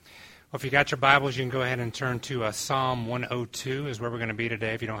Well, if you got your Bibles, you can go ahead and turn to Psalm 102 is where we're going to be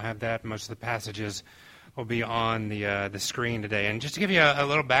today. If you don't have that, most of the passages will be on the screen today. And just to give you a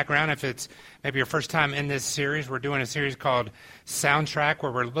little background, if it's maybe your first time in this series, we're doing a series called Soundtrack,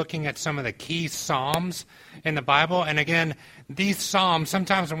 where we're looking at some of the key Psalms in the Bible. And again, these Psalms,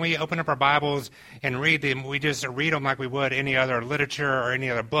 sometimes when we open up our Bibles and read them, we just read them like we would any other literature or any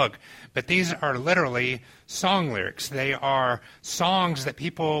other book. But these are literally song lyrics. They are songs that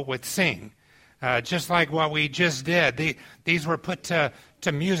people would sing. Just like what we just did. These were put to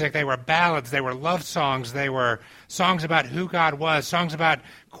music. They were ballads. They were love songs. They were songs about who God was, songs about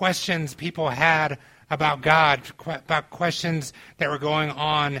questions people had about God, about questions that were going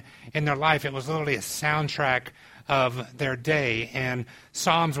on in their life. It was literally a soundtrack of their day. And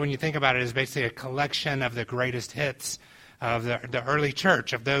Psalms, when you think about it, is basically a collection of the greatest hits of the early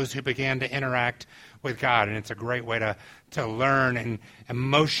church, of those who began to interact with God. And it's a great way to learn and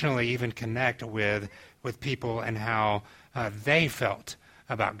emotionally even connect with people and how they felt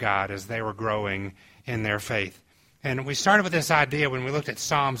about God as they were growing in their faith. And we started with this idea when we looked at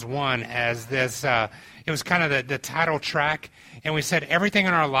Psalms 1 as this, it was kind of the title track. And we said everything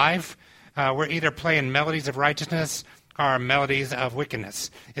in our life, we're either playing melodies of righteousness or melodies of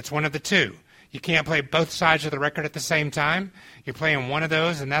wickedness. It's one of the two. You can't play both sides of the record at the same time. You're playing one of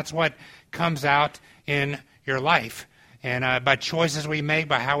those, and that's what comes out in your life. And by choices we make,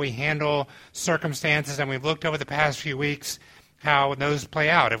 by how we handle circumstances, and we've looked over the past few weeks how those play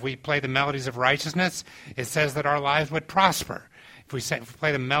out. If we play the melodies of righteousness, it says that our lives would prosper. If we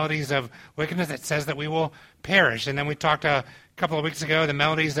play the melodies of wickedness, it says that we will perish. And then we talked a couple of weeks ago, the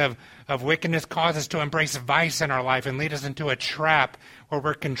melodies of wickedness cause us to embrace vice in our life and lead us into a trap where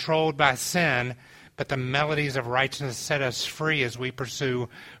we're controlled by sin. But the melodies of righteousness set us free as we pursue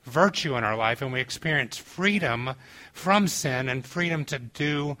virtue in our life and we experience freedom from sin and freedom to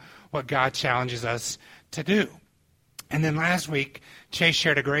do what God challenges us to do. And then last week, Chase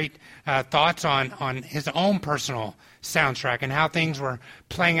shared a great thoughts on his own personal soundtrack and how things were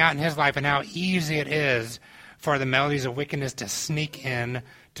playing out in his life and how easy it is for the melodies of wickedness to sneak in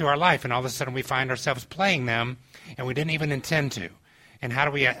to our life. And all of a sudden we find ourselves playing them and we didn't even intend to. And how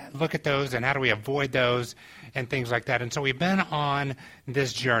do we look at those and how do we avoid those and things like that. And so we've been on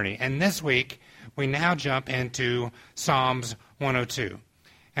this journey. And this week, we now jump into Psalms 102.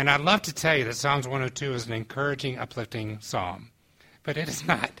 And I'd love to tell you that Psalms 102 is an encouraging, uplifting psalm. But it is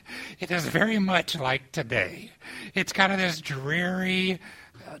not. It is very much like today. It's kind of this dreary,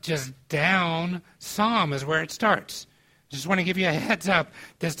 just down psalm is where it starts. Just want to give you a heads up.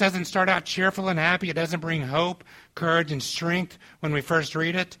 This doesn't start out cheerful and happy. It doesn't bring hope, courage, and strength when we first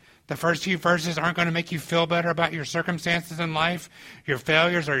read it. The first few verses aren't going to make you feel better about your circumstances in life, your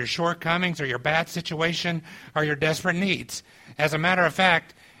failures or your shortcomings or your bad situation or your desperate needs. As a matter of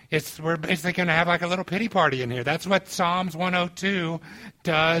fact, we're basically going to have like a little pity party in here. That's what Psalms 102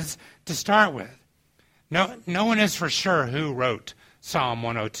 does to start with. No one is for sure who wrote Psalm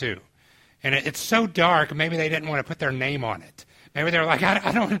 102. And it's so dark, maybe they didn't want to put their name on it. Maybe they're like,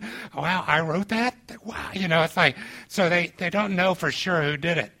 I don't, wow, I wrote that? Wow, it's like, so they don't know for sure who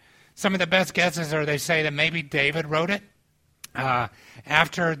did it. Some of the best guesses are they say that maybe David wrote it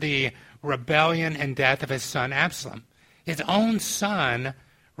after the rebellion and death of his son Absalom. His own son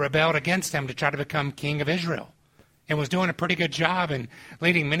rebelled against him to try to become king of Israel and was doing a pretty good job and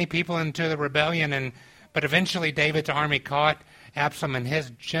leading many people into the rebellion. But eventually David's army caught Absalom and his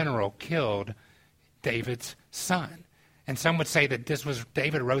general killed David's son. And some would say that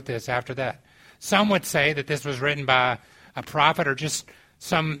David wrote this after that. Some would say that this was written by a prophet or just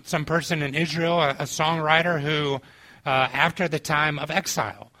some person in Israel, a songwriter who, after the time of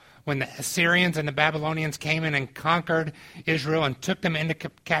exile, when the Assyrians and the Babylonians came in and conquered Israel and took them into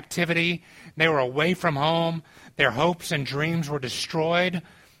captivity, they were away from home, their hopes and dreams were destroyed,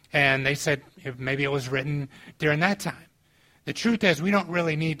 and they said maybe it was written during that time. The truth is, we don't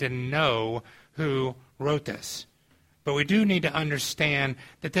really need to know who wrote this. But we do need to understand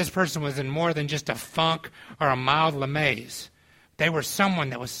that this person was in more than just a funk or a mild lamaze. They were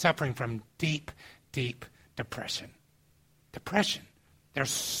someone that was suffering from deep, deep depression. Depression. Their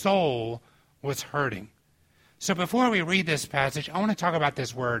soul was hurting. So before we read this passage, I want to talk about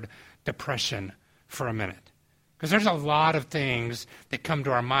this word depression for a minute. Because there's a lot of things that come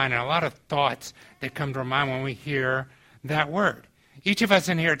to our mind and a lot of thoughts that come to our mind when we hear that word. Each of us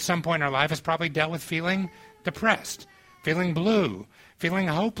in here at some point in our life has probably dealt with feeling depressed, feeling blue, feeling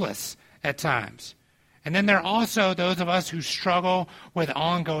hopeless at times. And then there are also those of us who struggle with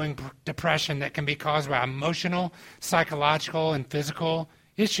ongoing depression that can be caused by emotional, psychological, and physical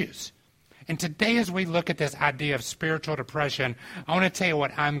issues. And today, as we look at this idea of spiritual depression, I want to tell you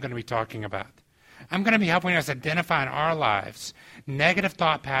what I'm going to be talking about. I'm going to be helping us identify in our lives negative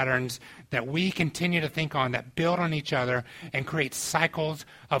thought patterns that we continue to think on that build on each other and create cycles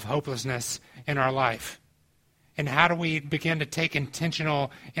of hopelessness in our life. And how do we begin to take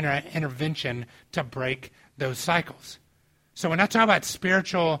intentional intervention to break those cycles? So when I talk about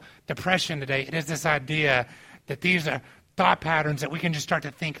spiritual depression today, it is this idea that these are thought patterns that we can just start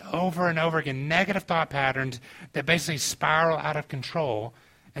to think over and over again, negative thought patterns that basically spiral out of control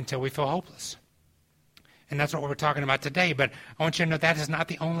until we feel hopeless. And that's what we're talking about today. But I want you to know that is not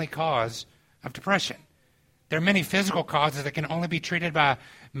the only cause of depression. There are many physical causes that can only be treated by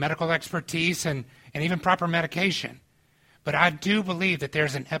medical expertise and even proper medication. But I do believe that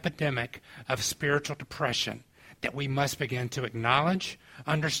there's an epidemic of spiritual depression that we must begin to acknowledge,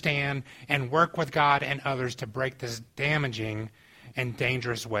 understand, and work with God and others to break this damaging and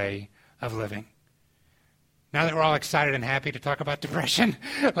dangerous way of living. Now that we're all excited and happy to talk about depression,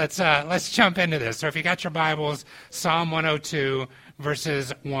 let's jump into this. So if you got your Bibles, Psalm 102,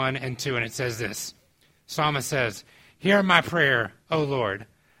 verses 1 and 2, and it says this. Psalmist says, "Hear my prayer, O Lord.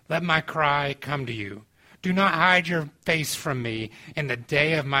 Let my cry come to you. Do not hide your face from me in the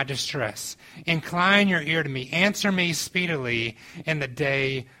day of my distress. Incline your ear to me. Answer me speedily in the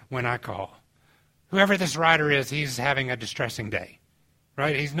day when I call." Whoever this writer is, he's having a distressing day,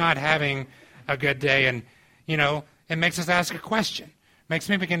 right? He's not having a good day. And, it makes us ask a question. It makes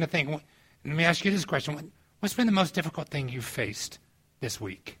me begin to think, let me ask you this question. What's been the most difficult thing you've faced this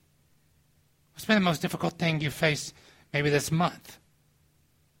week? What's been the most difficult thing you've faced maybe this month,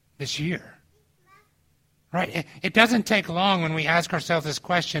 this year? Right? It doesn't take long when we ask ourselves this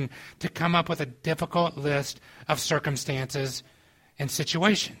question to come up with a difficult list of circumstances and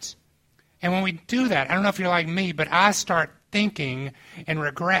situations. And when we do that, I don't know if you're like me, but I start thinking and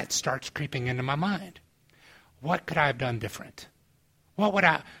regret starts creeping into my mind. What could I have done different?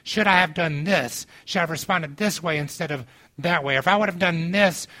 Should I have done this? Should I have responded this way instead of that way? Or if I would have done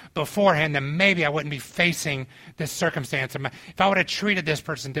this beforehand, then maybe I wouldn't be facing this circumstance. If I would have treated this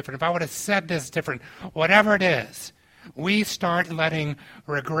person different, if I would have said this different, whatever it is, we start letting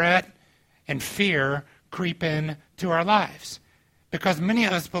regret and fear creep into our lives. Because many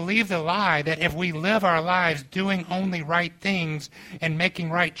of us believe the lie that if we live our lives doing only right things and making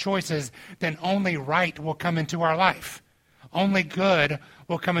right choices, then only right will come into our life. Only good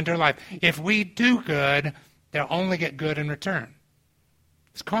will come into our life. If we do good, they'll only get good in return.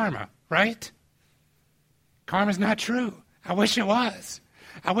 It's karma, right? Karma's not true. I wish it was.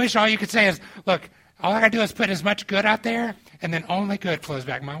 I wish all you could say is, look, all I got to do is put as much good out there, and then only good flows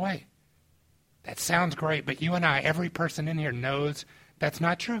back my way. That sounds great, but you and I, every person in here knows that's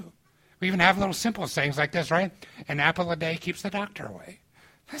not true. We even have little simple sayings like this, right? An apple a day keeps the doctor away.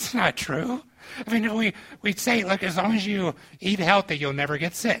 That's not true. I mean, we'd say, look, as long as you eat healthy, you'll never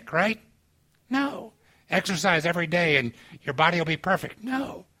get sick, right? No. Exercise every day and your body will be perfect.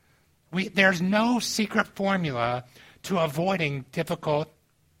 No. There's no secret formula to avoiding difficult,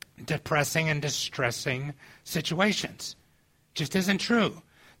 depressing, and distressing situations. It just isn't true.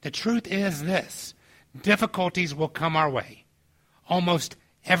 The truth is this. Difficulties will come our way almost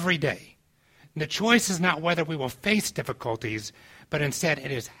every day. The choice is not whether we will face difficulties, but instead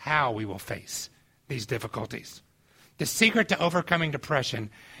it is how we will face these difficulties. The secret to overcoming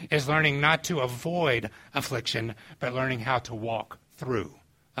depression is learning not to avoid affliction, but learning how to walk through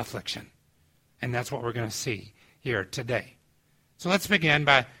affliction. And that's what we're going to see here today. So let's begin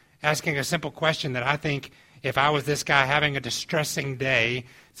by asking a simple question that I think if I was this guy having a distressing day,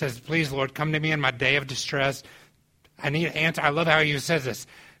 says, please, Lord, come to me in my day of distress. I need an answer. I love how he says this.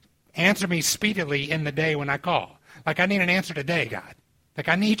 Answer me speedily in the day when I call. Like, I need an answer today, God. Like,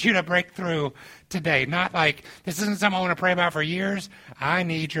 I need you to break through today. Not like, this isn't something I want to pray about for years. I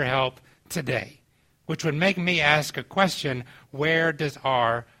need your help today. Which would make me ask a question, where does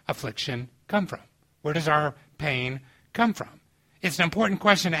our affliction come from? Where does our pain come from? It's an important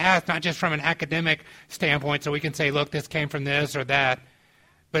question to ask, not just from an academic standpoint, so we can say, look, this came from this or that.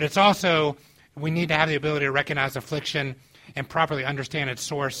 But it's also, we need to have the ability to recognize affliction and properly understand its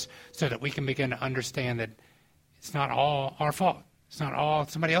source so that we can begin to understand that it's not all our fault. It's not all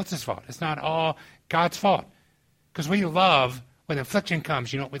somebody else's fault. It's not all God's fault. Because we love, when affliction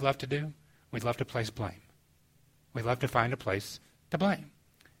comes, you know what we love to do? We love to place blame. We love to find a place to blame.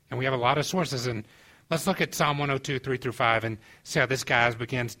 And we have a lot of sources. And let's look at Psalm 102, 3 through 5, and see how this guy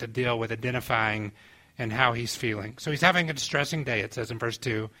begins to deal with identifying and how he's feeling. So he's having a distressing day, it says in verse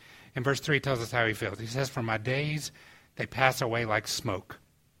 2. And verse 3 tells us how he feels. He says, for my days, they pass away like smoke.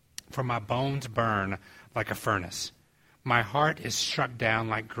 For my bones burn like a furnace. My heart is struck down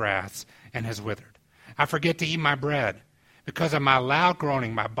like grass and has withered. I forget to eat my bread. Because of my loud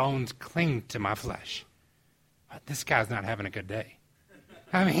groaning, my bones cling to my flesh. But this guy's not having a good day.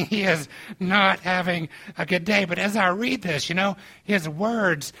 I mean, he is not having a good day. But as I read this, his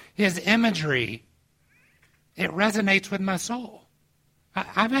words, his imagery, it resonates with my soul.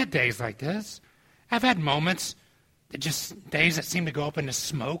 I've had days like this. I've had moments, days that seem to go up into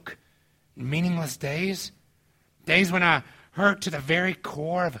smoke, meaningless days. Days when I hurt to the very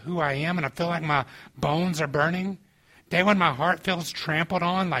core of who I am and I feel like my bones are burning. Day when my heart feels trampled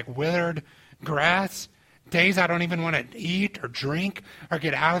on like withered grass. Days I don't even want to eat or drink or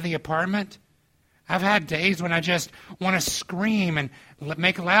get out of the apartment. I've had days when I just want to scream and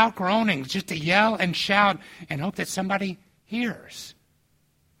make loud groanings, just to yell and shout and hope that somebody hears.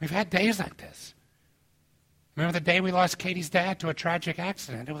 We've had days like this. Remember the day we lost Katie's dad to a tragic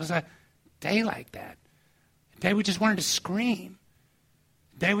accident? It was a day like that. A day we just wanted to scream.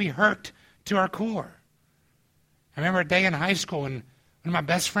 A day we hurt to our core. I remember a day in high school when one of my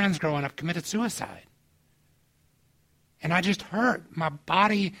best friends growing up committed suicide. And I just hurt. My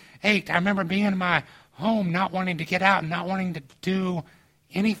body ached. I remember being in my home not wanting to get out and not wanting to do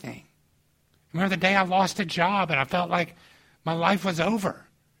anything. I remember the day I lost a job and I felt like my life was over.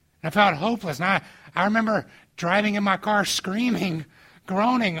 And I felt hopeless. And I remember driving in my car screaming,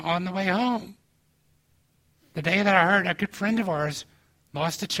 groaning on the way home. The day that I heard a good friend of ours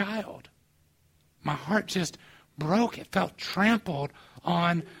lost a child. My heart just broke. It felt trampled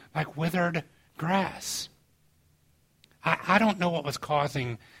on like withered grass. I don't know what was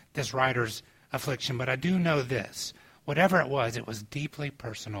causing this writer's affliction, but I do know this. Whatever it was deeply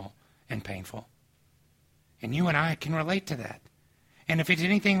personal and painful. And you and I can relate to that. And if it's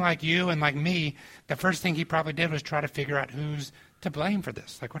anything like you and like me, the first thing he probably did was try to figure out who's to blame for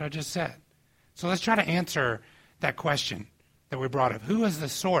this, like what I just said. So let's try to answer that question that we brought up. Who is the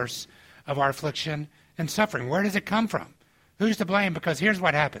source of our affliction and suffering? Where does it come from? Who's to blame? Because here's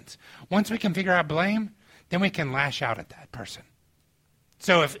what happens. Once we can figure out blame, then we can lash out at that person.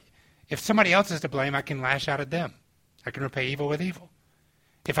 So if somebody else is to blame, I can lash out at them. I can repay evil with evil.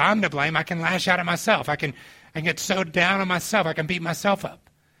 If I'm to blame, I can lash out at myself. I can get so down on myself, I can beat myself up.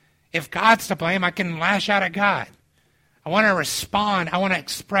 If God's to blame, I can lash out at God. I want to respond. I want to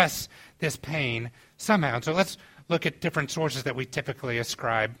express this pain somehow. And so let's look at different sources that we typically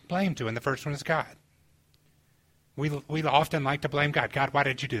ascribe blame to. And the first one is God. We often like to blame God. God, why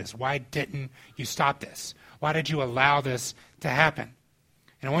did you do this? Why didn't you stop this? Why did you allow this to happen?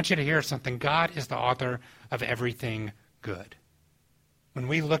 And I want you to hear something. God is the author of everything good. When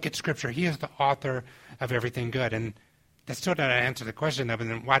we look at Scripture, He is the author of everything good. And that still doesn't answer the question, though, but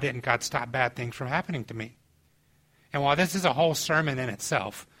then why didn't God stop bad things from happening to me? And while this is a whole sermon in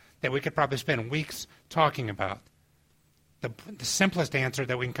itself that we could probably spend weeks talking about, the simplest answer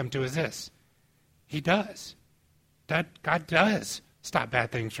that we can come to is this. He does. God does stop bad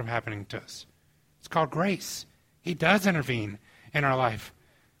things from happening to us. It's called grace. He does intervene in our life.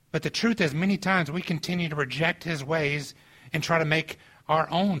 But the truth is, many times we continue to reject His ways and try to make our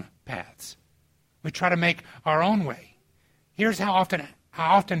own paths. We try to make our own way. Here's how I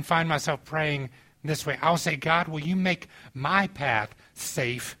often find myself praying this way. I'll say, God, will you make my path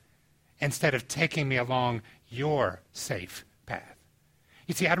safe instead of taking me along your safe path?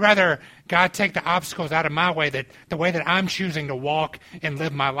 You see, I'd rather God take the obstacles out of my way, the way that I'm choosing to walk and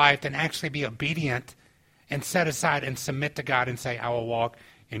live my life, than actually be obedient and set aside and submit to God and say, I will walk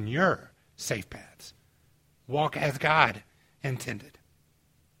in your safe paths. Walk as God intended.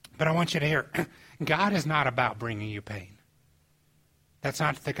 But I want you to hear, God is not about bringing you pain. That's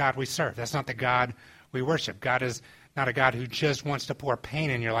not the God we serve. That's not the God we worship. God is not a God who just wants to pour pain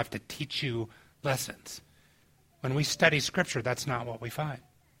in your life to teach you lessons. When we study Scripture, that's not what we find.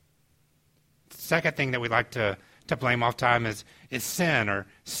 The second thing that we like to blame all the time is sin or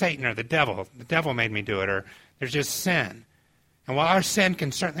Satan or the devil. The devil made me do it, or there's just sin. And while our sin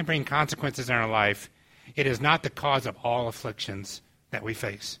can certainly bring consequences in our life, it is not the cause of all afflictions that we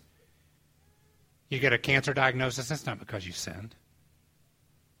face. You get a cancer diagnosis, that's not because you sinned.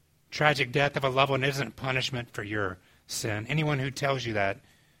 Tragic death of a loved one isn't punishment for your sin. Anyone who tells you that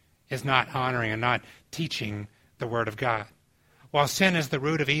is not honoring and not teaching the Word of God. While sin is the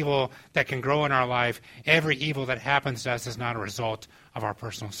root of evil that can grow in our life, every evil that happens to us is not a result of our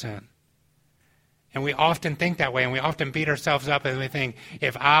personal sin. And we often think that way, and we often beat ourselves up and we think,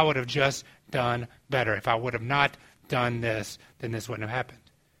 if I would have just done better, if I would have not done this, then this wouldn't have happened.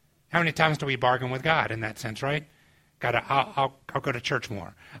 How many times do we bargain with God in that sense, right? God, I'll go to church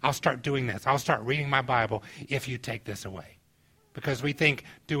more. I'll start doing this. I'll start reading my Bible if you take this away. Because we think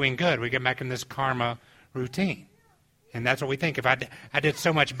doing good, we get back in this karma routine. And that's what we think. If I did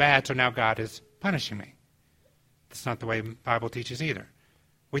so much bad, so now God is punishing me. That's not the way the Bible teaches either.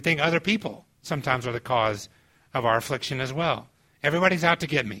 We think other people sometimes are the cause of our affliction as well. Everybody's out to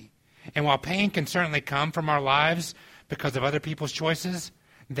get me. And while pain can certainly come from our lives because of other people's choices,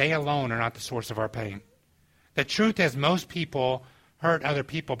 they alone are not the source of our pain. The truth is most people hurt other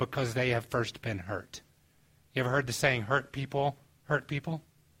people because they have first been hurt. You ever heard the saying, hurt people hurt people?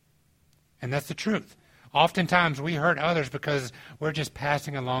 And that's the truth. Oftentimes we hurt others because we're just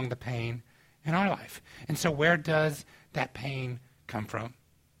passing along the pain in our life. And so where does that pain come from?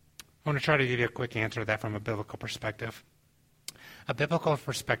 I want to try to give you a quick answer to that from a biblical perspective. A biblical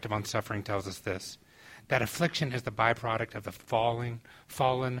perspective on suffering tells us this, that affliction is the byproduct of the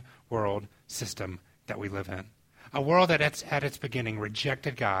fallen world system that we live in. A world that at its beginning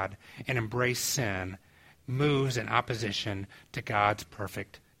rejected God and embraced sin moves in opposition to God's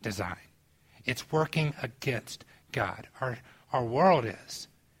perfect design. It's working against God. Our world is.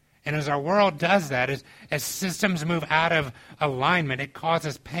 And as our world does that, as systems move out of alignment, it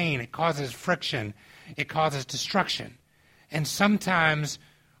causes pain, it causes friction, it causes destruction. And sometimes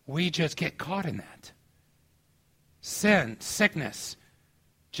we just get caught in that. Sin, sickness,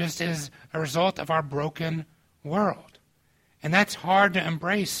 just is a result of our broken world. And that's hard to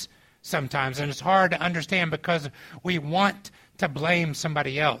embrace sometimes, and it's hard to understand because we want to blame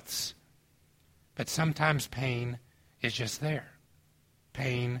somebody else. But sometimes pain is just there.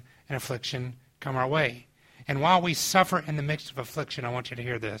 Pain and affliction come our way. And while we suffer in the midst of affliction, I want you to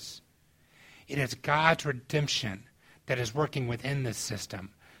hear this. It is God's redemption that is working within this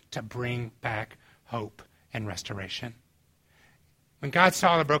system to bring back hope and restoration. When God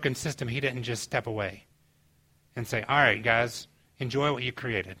saw the broken system, he didn't just step away and say, all right, guys, enjoy what you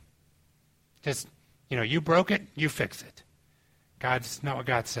created. Just, you broke it, you fix it. That's not what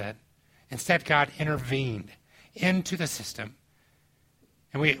God said. Instead, God intervened into the system.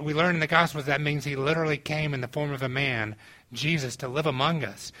 And we learn in the Gospels that means he literally came in the form of a man, Jesus, to live among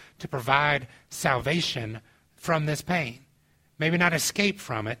us, to provide salvation from this pain. Maybe not escape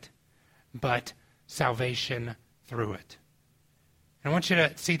from it, but salvation through it. And I want you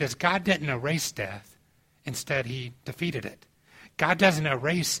to see this. God didn't erase death. Instead, he defeated it. God doesn't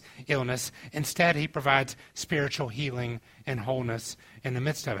erase illness. Instead, he provides spiritual healing and wholeness in the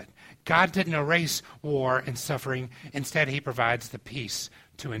midst of it. God didn't erase war and suffering. Instead, he provides the peace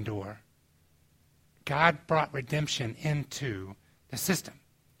to endure. God brought redemption into the system,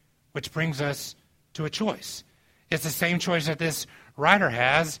 which brings us to a choice. It's the same choice that this writer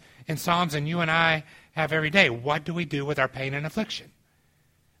has in Psalms and you and I have every day. What do we do with our pain and affliction?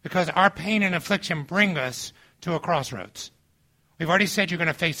 Because our pain and affliction bring us to a crossroads. We've already said you're going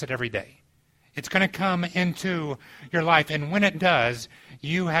to face it every day. It's going to come into your life, and when it does,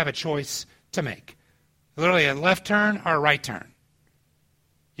 you have a choice to make. Literally a left turn or a right turn.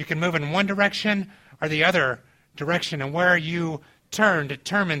 You can move in one direction or the other direction, and where you turn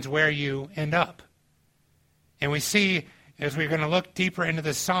determines where you end up. And we see, as we're going to look deeper into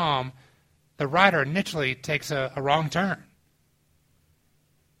the psalm, the writer initially takes a wrong turn.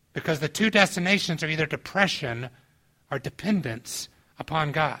 Because the two destinations are either depression or dependence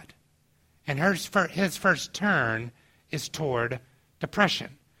upon God. And his first turn is toward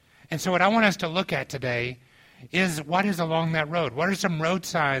depression. And so what I want us to look at today is what is along that road. What are some road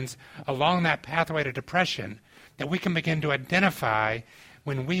signs along that pathway to depression that we can begin to identify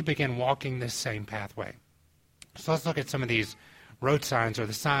when we begin walking this same pathway? So let's look at some of these road signs or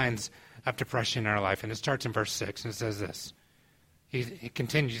the signs of depression in our life. And it starts in verse 6, and it says this. He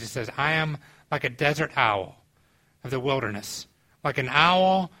continues, he says, I am like a desert owl of the wilderness, like an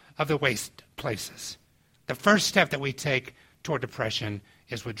owl of the waste places. The first step that we take toward depression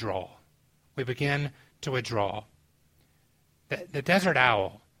is withdrawal. We begin to withdraw. The desert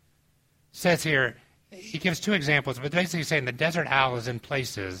owl says here, he gives two examples, but basically saying the desert owl is in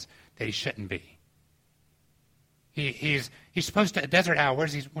places that he shouldn't be. He's supposed to, a desert owl, where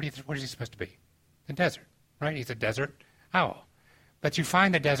is he supposed to be? The desert, right? He's a desert owl. But you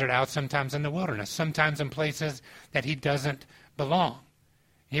find the desert owl sometimes in the wilderness, sometimes in places that he doesn't belong.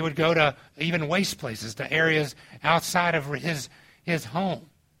 He would go to even waste places, to areas outside of his home.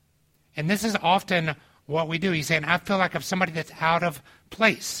 And this is often what we do. He's saying, I feel like I'm somebody that's out of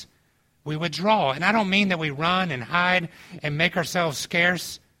place. We withdraw. And I don't mean that we run and hide and make ourselves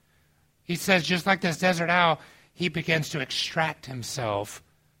scarce. He says, just like this desert owl, he begins to extract himself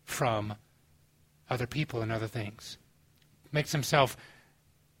from other people and other things. Makes himself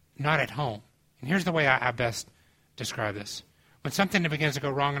not at home. And here's the way I best describe this. When something begins to go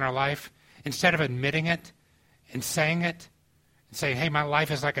wrong in our life, instead of admitting it and saying, hey, my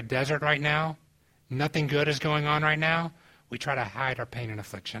life is like a desert right now, nothing good is going on right now, we try to hide our pain and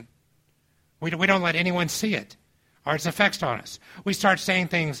affliction. We don't let anyone see it or its effects on us. We start saying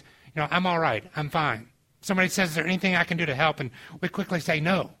things, I'm all right, I'm fine. Somebody says, is there anything I can do to help? And we quickly say,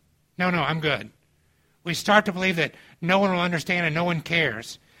 no, I'm good. We start to believe that no one will understand and no one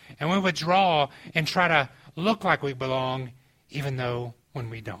cares. And we withdraw and try to look like we belong, even though when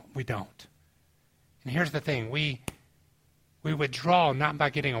we don't. And here's the thing. We withdraw not by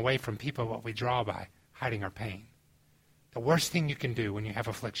getting away from people, but we withdraw by hiding our pain. The worst thing you can do when you have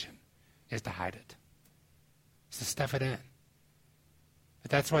affliction is to hide it. It's to stuff it in.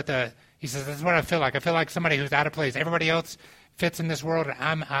 But he says, that's what I feel like. I feel like somebody who's out of place. Everybody else fits in this world, and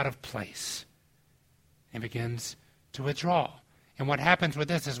I'm out of place. And begins to withdraw. And what happens with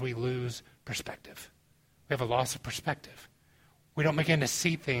this is we lose perspective. We have a loss of perspective. We don't begin to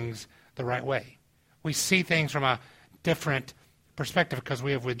see things the right way. We see things from a different perspective because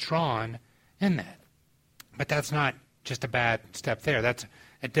we have withdrawn in that. But that's not just a bad step there. That's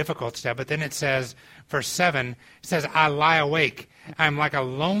a difficult step. But then it says, verse 7, it says, I lie awake. I'm like a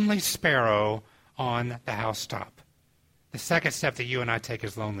lonely sparrow on the housetop. The second step that you and I take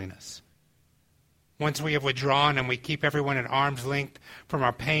is loneliness. Once we have withdrawn and we keep everyone at arm's length from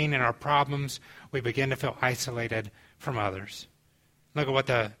our pain and our problems, we begin to feel isolated from others. Look at what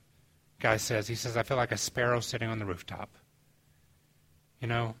the guy says. He says, I feel like a sparrow sitting on the rooftop.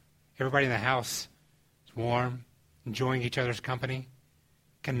 Everybody in the house is warm, enjoying each other's company,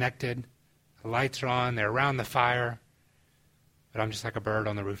 connected. The lights are on. They're around the fire. But I'm just like a bird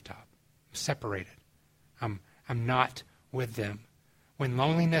on the rooftop. I'm separated. I'm not with them. When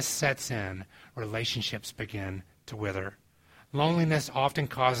loneliness sets in, relationships begin to wither. Loneliness often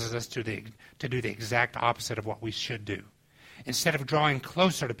causes us to do the exact opposite of what we should do. Instead of drawing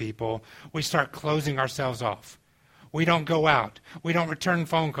closer to people, we start closing ourselves off. We don't go out. We don't return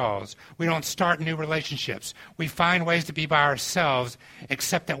phone calls. We don't start new relationships. We find ways to be by ourselves,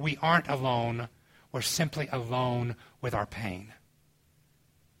 except that we aren't alone. We're simply alone with our pain.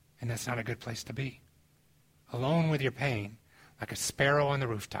 And that's not a good place to be. Alone with your pain, like a sparrow on the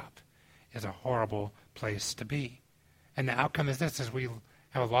rooftop, is a horrible place to be. And the outcome is this, is we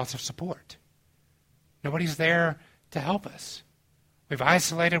have a loss of support. Nobody's there to help us. We've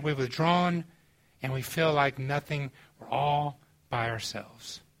isolated, we've withdrawn, and we feel like nothing. We're all by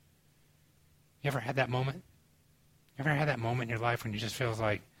ourselves. You ever had that moment? You ever had that moment in your life when you just feel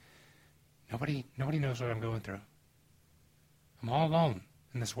like nobody knows what I'm going through? I'm all alone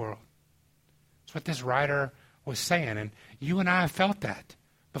in this world. That's what this writer was saying, and you and I have felt that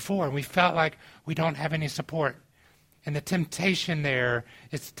before, and we felt like we don't have any support. And the temptation there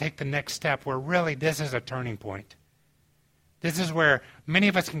is to take the next step where really this is a turning point. This is where many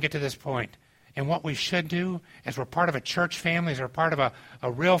of us can get to this point. And what we should do, as we're part of a church family, as we're part of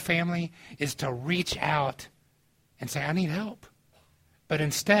a real family, is to reach out and say, I need help. But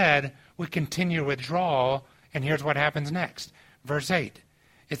instead, we continue to withdraw, and here's what happens next. Verse 8.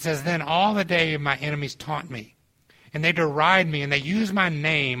 It says, then all the day my enemies taunt me, and they deride me, and they use my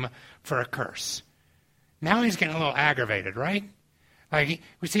name for a curse. Now he's getting a little aggravated, right? Like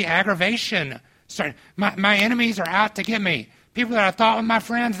we see aggravation. My enemies are out to get me. People that I thought were my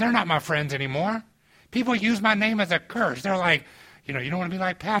friends, they're not my friends anymore. People use my name as a curse. They're like, you don't want to be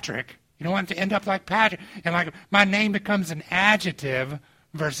like Patrick. You don't want to end up like Patrick. And like my name becomes an adjective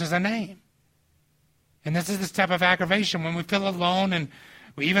versus a name. And this is the step of aggravation. When we feel alone and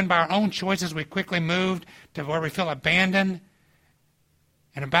even by our own choices, we quickly moved to where we feel abandoned.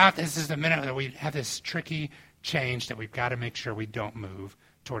 And about this is the minute that we have this tricky change that we've got to make sure we don't move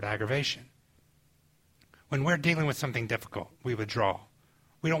toward aggravation. When we're dealing with something difficult, we withdraw.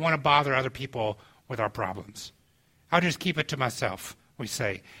 We don't want to bother other people with our problems. I'll just keep it to myself, we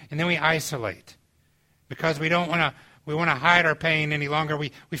say. And then we isolate. Because we want to hide our pain any longer.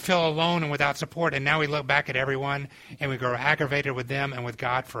 We feel alone and without support, and now we look back at everyone and we grow aggravated with them and with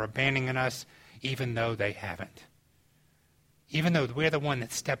God for abandoning us, even though they haven't. Even though we're the one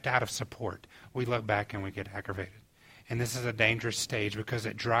that stepped out of support, we look back and we get aggravated. And this is a dangerous stage because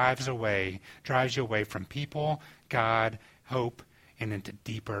it drives you away from people, God, hope, and into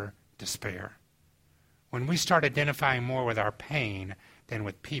deeper despair. When we start identifying more with our pain than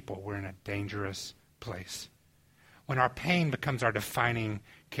with people, we're in a dangerous place. When our pain becomes our defining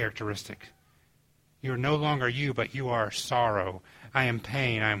characteristic. You're no longer you, but you are sorrow. I am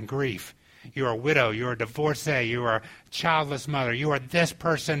pain. I am grief. You are a widow. You are a divorcee. You are a childless mother. You are this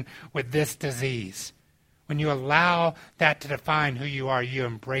person with this disease. When you allow that to define who you are, you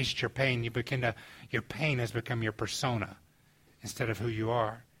embrace your pain. Your pain has become your persona instead of who you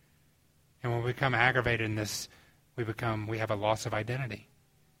are. And when we become aggravated in this, we have a loss of identity.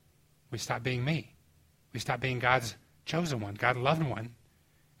 We stop being me. We stop being God's chosen one, God's loved one,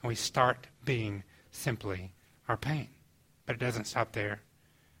 and we start being simply our pain. But it doesn't stop there.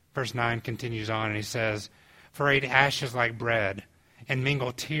 Verse 9 continues on, and he says, "For I eat ashes like bread, and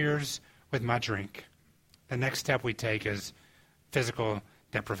mingle tears with my drink." The next step we take is physical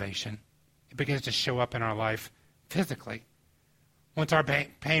deprivation. It begins to show up in our life physically. Once our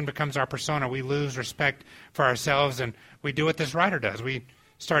pain becomes our persona, we lose respect for ourselves, and we do what this writer does. We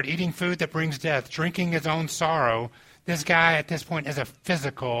start eating food that brings death, drinking his own sorrow. This guy at this point is a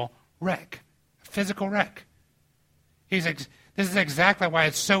physical wreck. A physical wreck. This is exactly why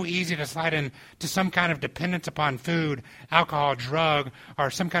it's so easy to slide into some kind of dependence upon food, alcohol, drug, or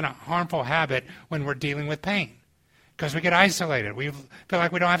some kind of harmful habit when we're dealing with pain. Because we get isolated. We feel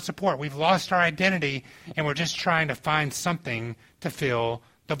like we don't have support. We've lost our identity, and we're just trying to find something to fill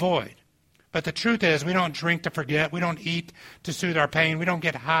the void. But the truth is, we don't drink to forget. We don't eat to soothe our pain. We don't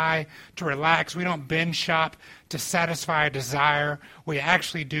get high to relax. We don't binge shop to satisfy a desire. We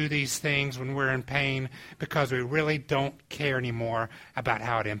actually do these things when we're in pain because we really don't care anymore about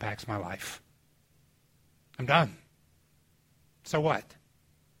how it impacts my life. I'm done. So what?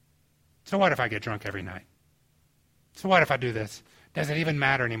 So what if I get drunk every night? So what if I do this? Does it even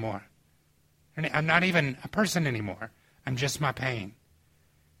matter anymore? I'm not even a person anymore. I'm just my pain.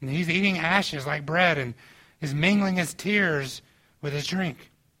 And he's eating ashes like bread and is mingling his tears with his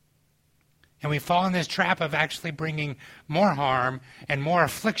drink. And we fall in this trap of actually bringing more harm and more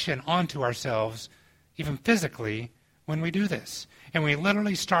affliction onto ourselves, even physically, when we do this. And we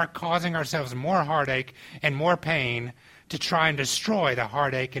literally start causing ourselves more heartache and more pain to try and destroy the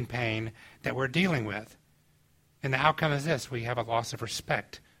heartache and pain that we're dealing with. And the outcome is this: we have a loss of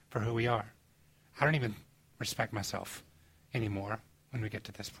respect for who we are. I don't even respect myself anymore when we get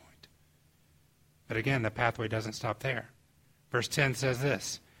to this point. But again, the pathway doesn't stop there. Verse 10 says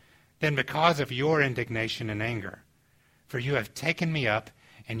this: "Then because of your indignation and anger, for you have taken me up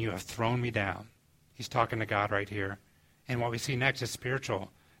and you have thrown me down." He's talking to God right here. And what we see next is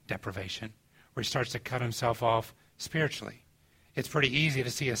spiritual deprivation, where he starts to cut himself off spiritually. It's pretty easy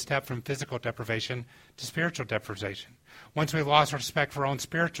to see a step from physical deprivation to spiritual deprivation. Once we've lost respect for our own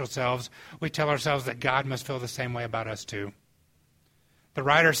spiritual selves, we tell ourselves that God must feel the same way about us too. The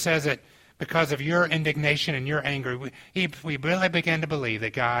writer says that because of your indignation and your anger, we really begin to believe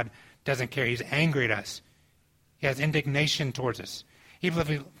that God doesn't care. He's angry at us. He has indignation towards us. He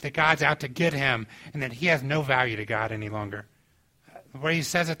believes that God's out to get him and that he has no value to God any longer. The way he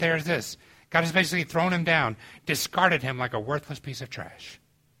says it there is this: God has basically thrown him down, discarded him like a worthless piece of trash.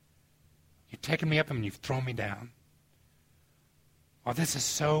 You've taken me up and you've thrown me down. While this is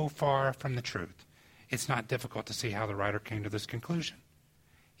so far from the truth, it's not difficult to see how the writer came to this conclusion.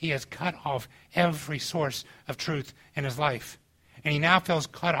 He has cut off every source of truth in his life. And he now feels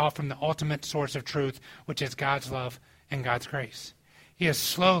cut off from the ultimate source of truth, which is God's love and God's grace. He has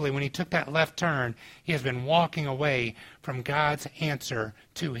slowly, when he took that left turn, he has been walking away from God's answer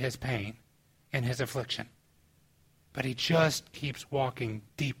to his pain and his affliction. But he just keeps walking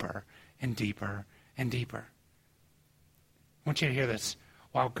deeper and deeper and deeper. I want you to hear this.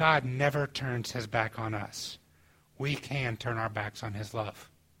 While God never turns his back on us, we can turn our backs on his love.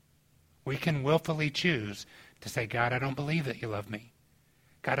 We can willfully choose to say, God, I don't believe that you love me.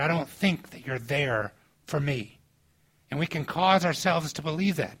 God, I don't think that you're there for me. And we can cause ourselves to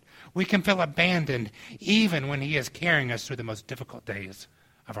believe that. We can feel abandoned even when he is carrying us through the most difficult days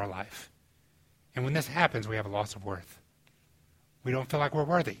of our life. And when this happens, we have a loss of worth. We don't feel like we're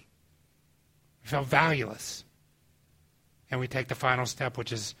worthy. We feel valueless. And we take the final step,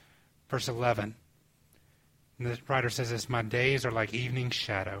 which is verse 11. And the writer says this: "My days are like evening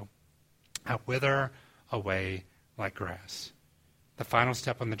shadow. I wither away like grass." The final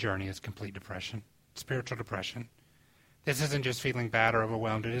step on the journey is complete depression, spiritual depression. This isn't just feeling bad or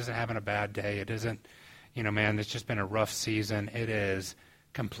overwhelmed. It isn't having a bad day. It isn't, man, it's just been a rough season. It is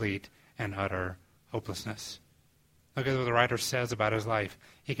complete and utter hopelessness. Look at what the writer says about his life.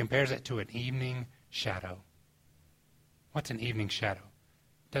 He compares it to an evening shadow. What's an evening shadow?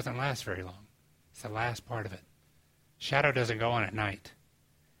 It doesn't last very long. It's the last part of it. Shadow doesn't go on at night.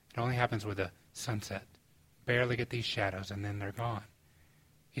 It only happens with the sunset. Barely get these shadows, and then they're gone.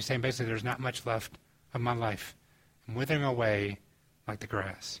 He's saying basically there's not much left of my life. I'm withering away like the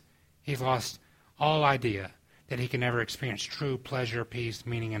grass. He's lost all idea that he can ever experience true pleasure, peace,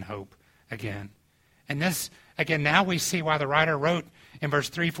 meaning, and hope again. And this, again, now we see why the writer wrote in verse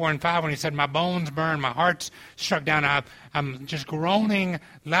 3, 4, and 5 when he said, "My bones burn, my heart's struck down, I'm just groaning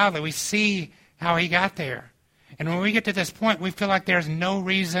loudly." We see how he got there. And when we get to this point, we feel like there's no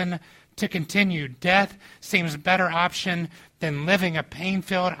reason to continue. Death seems a better option than living a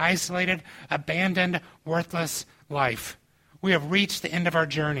pain-filled, isolated, abandoned, worthless life. We have reached the end of our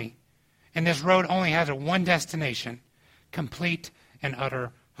journey, and this road only has one destination: complete and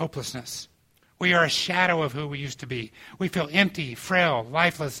utter hopelessness. We are a shadow of who we used to be. We feel empty, frail,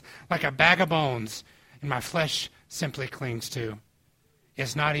 lifeless, like a bag of bones, and my flesh simply clings to.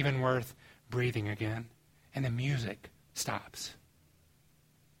 It's not even worth breathing again. And the music stops.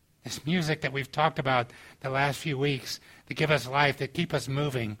 This music that we've talked about the last few weeks, that give us life, that keep us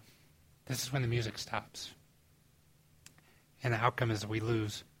moving, this is when the music stops. And the outcome is that we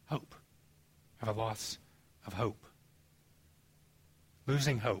lose hope. We have a loss of hope.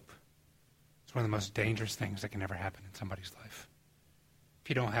 Losing hope is one of the most dangerous things that can ever happen in somebody's life. If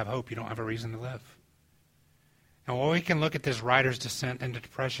you don't have hope, you don't have a reason to live. And while we can look at this writer's descent into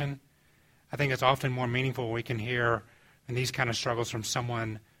depression, I think it's often more meaningful when we can hear in these kind of struggles from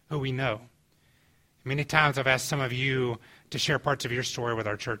someone who we know. Many times I've asked some of you to share parts of your story with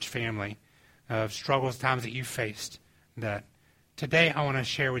our church family, of struggles, times that you faced, that today I want to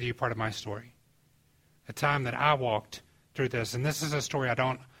share with you part of my story. A time that I walked through this. And this is a story I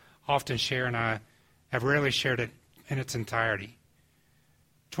don't often share, and I have rarely shared it in its entirety.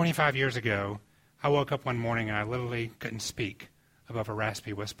 25 years ago, I woke up one morning and I literally couldn't speak above a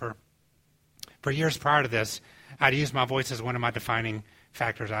raspy whisper. For years prior to this, I'd used my voice as one of my defining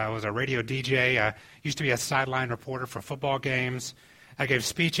factors. I was a radio DJ. I used to be a sideline reporter for football games. I gave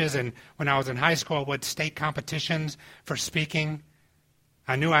speeches, and when I was in high school, I would state competitions for speaking.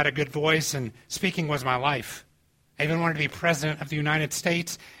 I knew I had a good voice, and speaking was my life. I even wanted to be president of the United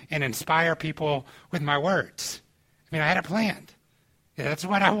States and inspire people with my words. I mean, I had it planned. That's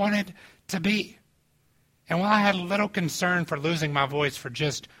what I wanted to be. And while I had little concern for losing my voice for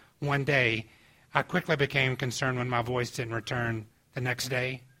just one day, I quickly became concerned when my voice didn't return the next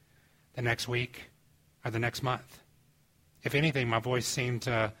day, the next week, or the next month. If anything, my voice seemed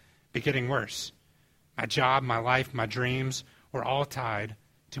to be getting worse. My job, my life, my dreams were all tied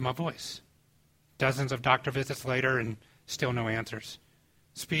to my voice. Dozens of doctor visits later and still no answers.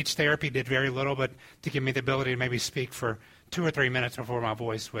 Speech therapy did very little but to give me the ability to maybe speak for 2 or 3 minutes before my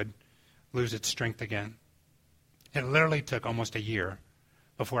voice would lose its strength again. It literally took almost a year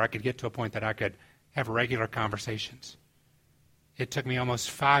before I could get to a point that I could have regular conversations. It took me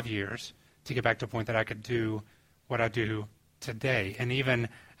almost 5 years to get back to a point that I could do what I do today. And even,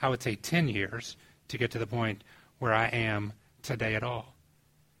 I would say, 10 years to get to the point where I am today at all.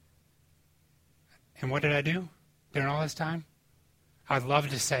 And what did I do during all this time? I'd love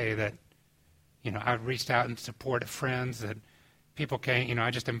to say that, I reached out and supported friends, that people came,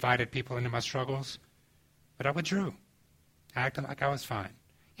 I just invited people into my struggles. But I withdrew. I acted like I was fine.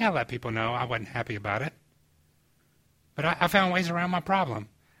 Yeah, I let people know I wasn't happy about it. But I found ways around my problem.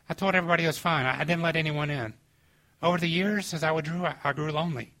 I told everybody it was fine. I didn't let anyone in. Over the years, as I withdrew, I grew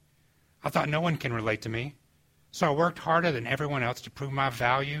lonely. I thought no one can relate to me. So I worked harder than everyone else to prove my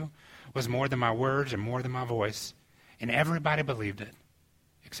value was more than my words and more than my voice. And everybody believed it,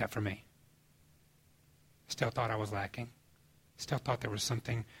 except for me. Still thought I was lacking. Still thought there was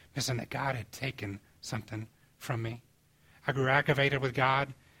something missing, that God had taken something from me. I grew aggravated with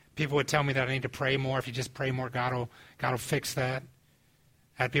God. People would tell me that I need to pray more. If you just pray more, God will fix that.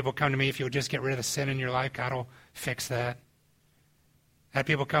 I had people come to me, if you'll just get rid of the sin in your life, God will fix that. I had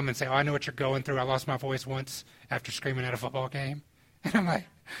people come and say, I know what you're going through. I lost my voice once after screaming at a football game. And I'm like,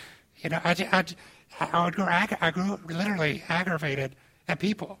 I grew literally aggravated at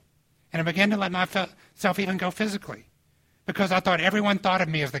people. And I began to let myself even go physically, because I thought everyone thought of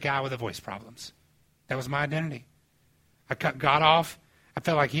me as the guy with the voice problems. That was my identity. I cut God off. I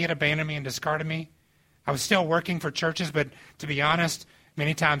felt like he had abandoned me and discarded me. I was still working for churches, but to be honest,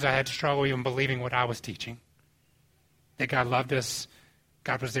 many times I had to struggle even believing what I was teaching. That God loved us,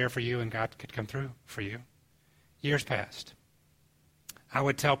 God was there for you, and God could come through for you. Years passed. I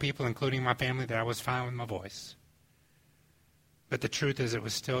would tell people, including my family, that I was fine with my voice. But the truth is, it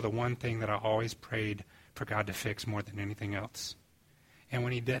was still the one thing that I always prayed for God to fix more than anything else. And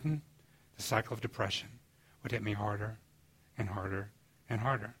when he didn't, the cycle of depression would hit me harder and harder and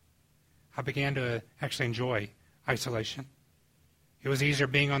harder. I began to actually enjoy isolation. It was easier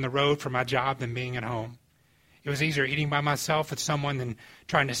being on the road for my job than being at home. It was easier eating by myself with someone than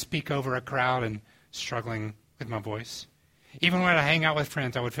trying to speak over a crowd and struggling with my voice. Even when I hang out with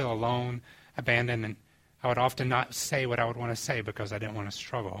friends, I would feel alone, abandoned, and I would often not say what I would want to say because I didn't want to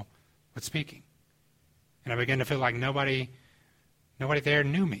struggle with speaking. And I began to feel like nobody there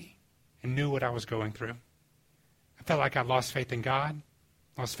knew me and knew what I was going through. I felt like I lost faith in God,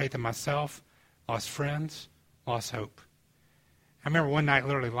 lost faith in myself, lost friends, lost hope. I remember one night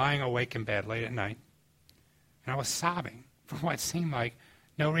literally lying awake in bed late at night, and I was sobbing for what seemed like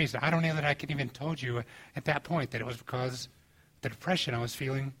no reason. I don't know that I could even told you at that point that it was because of the depression I was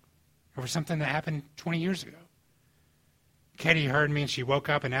feeling over something that happened 20 years ago. Katie heard me, and she woke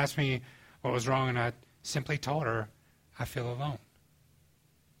up and asked me what was wrong, and I simply told her, I feel alone.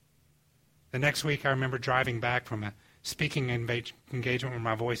 The next week, I remember driving back from a speaking engagement where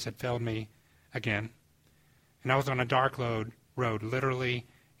my voice had failed me again. And I was on a dark road, literally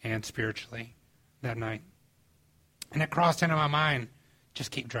and spiritually, that night. And it crossed into my mind,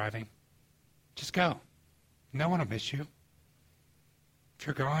 just keep driving. Just go. No one will miss you. If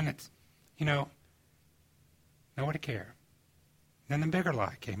you're gone, it's, no one to care. Then the bigger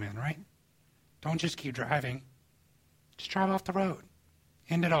lie came in, right? Don't just keep driving. Just drive off the road.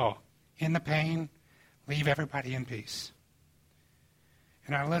 End it all. End the pain. Leave everybody in peace.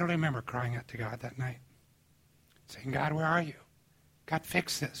 And I literally remember crying out to God that night, saying, God, where are you? God,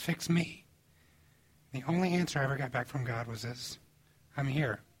 fix this. Fix me. The only answer I ever got back from God was this: I'm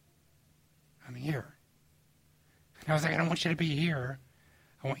here. I'm here. And I was like, I don't want you to be here.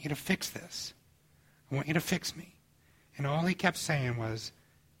 I want you to fix this. I want you to fix me. And all he kept saying was,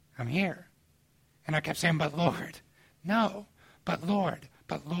 I'm here. And I kept saying, but Lord. No, but Lord,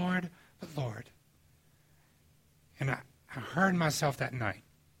 but Lord, but Lord. And I heard myself that night,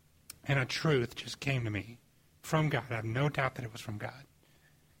 and a truth just came to me from God. I have no doubt that it was from God,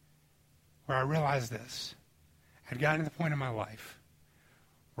 where I realized this. I'd gotten to the point in my life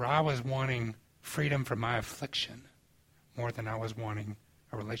where I was wanting freedom from my affliction more than I was wanting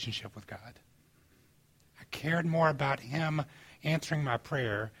a relationship with God. I cared more about him answering my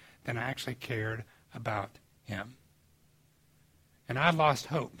prayer than I actually cared about him. And I lost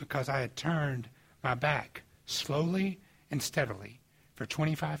hope because I had turned my back slowly and steadily for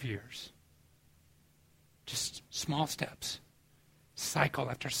 25 years. Just small steps, cycle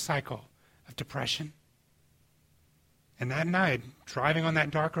after cycle of depression. And that night, driving on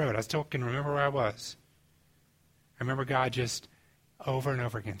that dark road, I still can remember where I was. I remember God just over and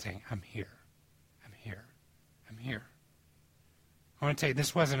over again saying, I'm here, I'm here, I'm here. I want to tell you,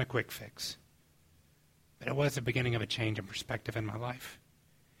 this wasn't a quick fix, but it was the beginning of a change in perspective in my life.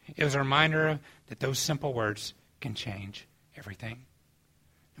 It was a reminder that those simple words can change everything.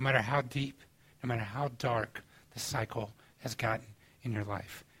 No matter how deep, no matter how dark the cycle has gotten in your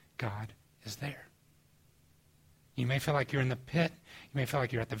life, God is there. You may feel like you're in the pit. You may feel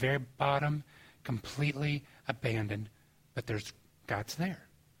like you're at the very bottom, completely abandoned, but God's there.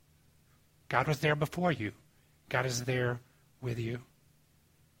 God was there before you. God is there with you.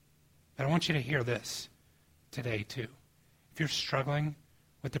 But I want you to hear this today, too. If you're struggling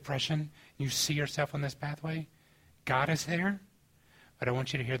with depression, you see yourself on this pathway, God is there. But I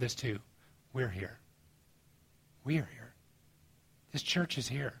want you to hear this, too. We're here. We are here. This church is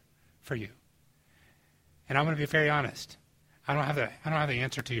here for you. And I'm going to be very honest. I don't have the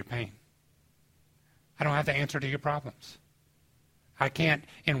answer to your pain. I don't have the answer to your problems. I can't,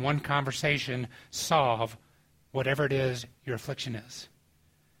 in one conversation, solve whatever it is your affliction is.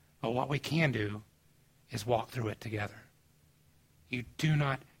 But what we can do is walk through it together. You do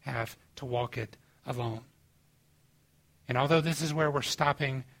not have to walk it alone. And although this is where we're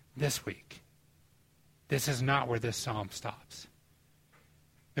stopping this week, this is not where this psalm stops.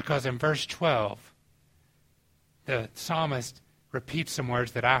 Because in verse 12, the psalmist repeats some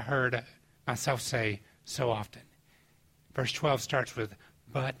words that I heard myself say so often. Verse 12 starts with,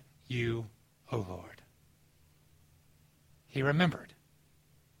 but you, O Lord. He remembered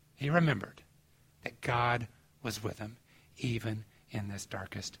that God was with him even in this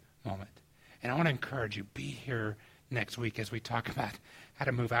darkest moment. And I want to encourage you, be here next week as we talk about how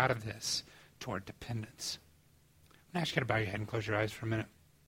to move out of this toward dependence. I'm going to ask you to bow your head and close your eyes for a minute.